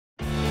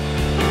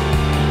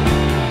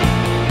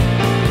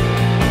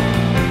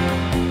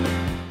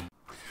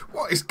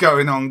What is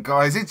going on,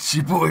 guys? It's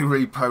your boy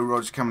Repo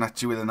Rog coming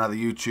at you with another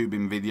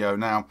YouTubing video.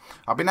 Now,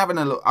 I've been having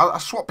a look. I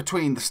swap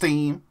between the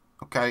Steam,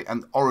 okay,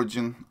 and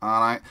Origin,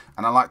 alright,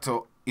 and I like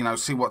to, you know,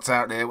 see what's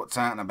out there, what's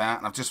out and about,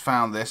 and I've just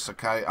found this,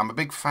 okay. I'm a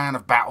big fan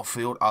of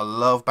Battlefield. I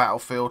love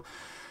Battlefield.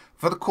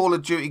 For the Call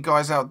of Duty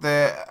guys out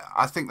there,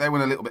 I think they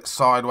went a little bit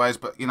sideways,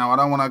 but, you know, I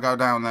don't want to go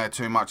down there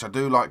too much. I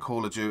do like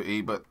Call of Duty,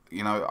 but,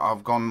 you know,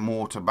 I've gone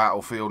more to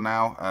Battlefield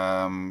now.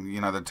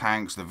 You know, the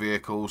tanks, the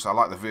vehicles. I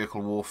like the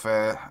vehicle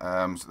warfare.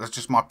 So that's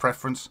just my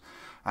preference.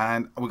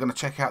 And we're going to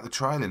check out the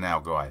trailer now,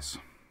 guys.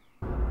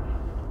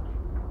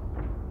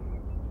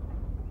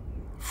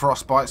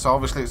 Frostbite, so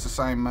obviously it's the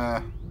same,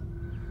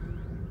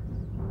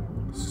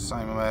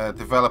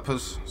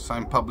 developers,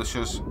 same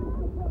publishers.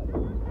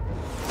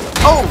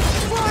 Oh!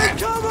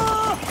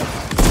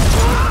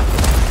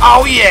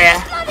 Oh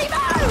yeah!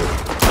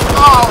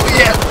 Oh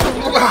yeah!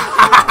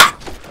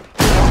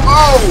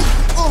 Oh!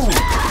 Ooh.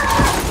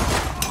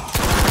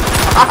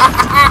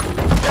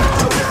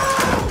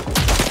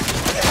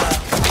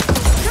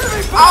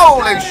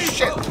 Holy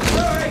shit!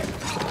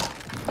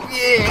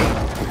 Yeah!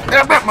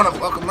 Get back,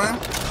 motherfucker, man!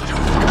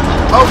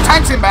 Oh,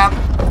 tanks inbound!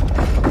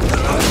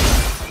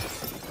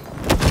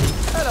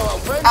 Hello,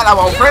 old friend!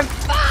 Hello, old friend!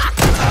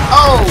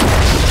 Oh!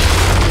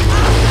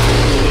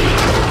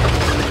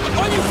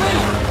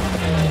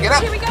 Get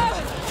up. Here we go.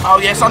 Oh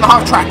yes, on the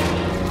half track.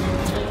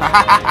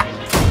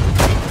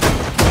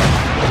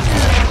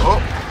 Oh.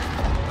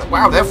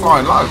 Wow, they're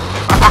flying low.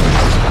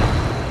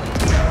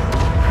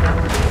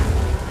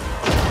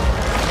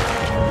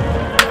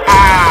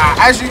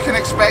 As you can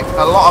expect,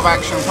 a lot of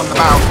action from the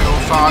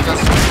Battlefield sagas.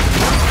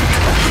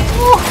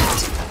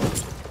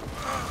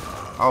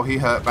 Oh, he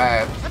hurt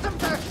bad.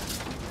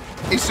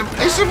 He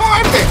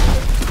survived it.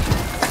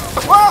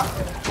 What?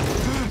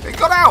 He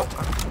got out.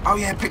 Oh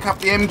yeah, pick up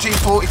the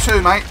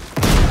MG42, mate.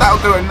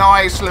 That'll do a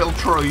nice little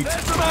treat.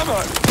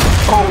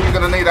 Oh, you're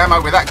going to need ammo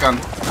with that gun.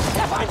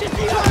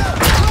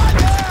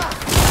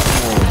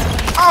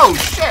 Oh,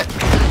 shit.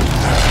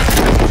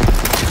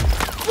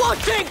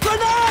 Watching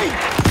grenade!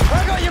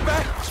 I got your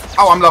back.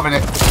 Oh, I'm loving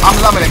it.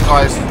 I'm loving it,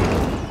 guys.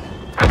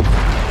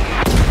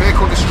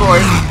 Vehicle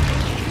destroyed.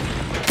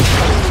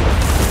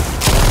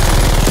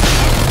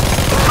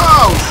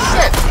 Oh,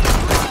 shit.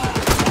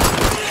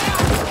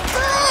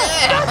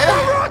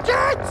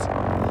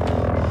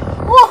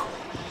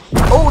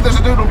 Oh, there's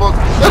a doodle bug.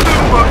 There's a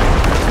doodle bug.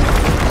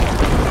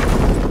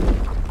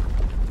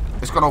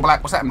 It's gone all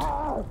black. What's happened?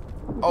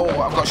 Oh,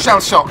 I've got shell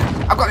shock.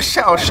 I've got a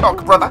shell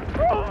shock, brother.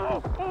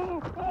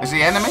 Is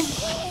he enemy?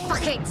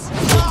 Fuck it.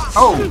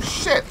 Oh,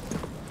 shit.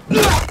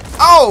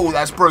 Oh,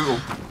 that's brutal.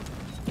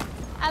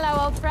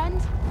 Hello, old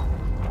friend.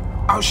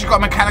 Oh, she's got a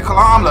mechanical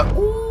armlet.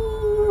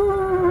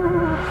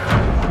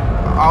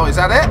 Oh, is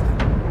that it?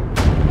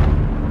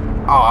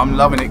 Oh, I'm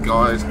loving it,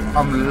 guys.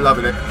 I'm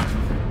loving it.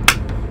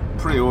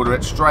 Pre-order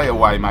it straight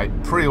away, mate.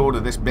 Pre-order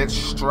this bitch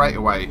straight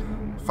away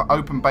for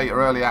open beta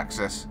early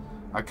access.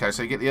 Okay,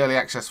 so you get the early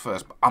access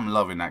first, but I'm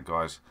loving that,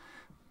 guys.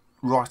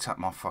 Right up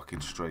my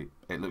fucking street.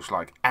 It looks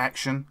like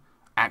action,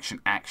 action,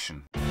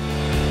 action.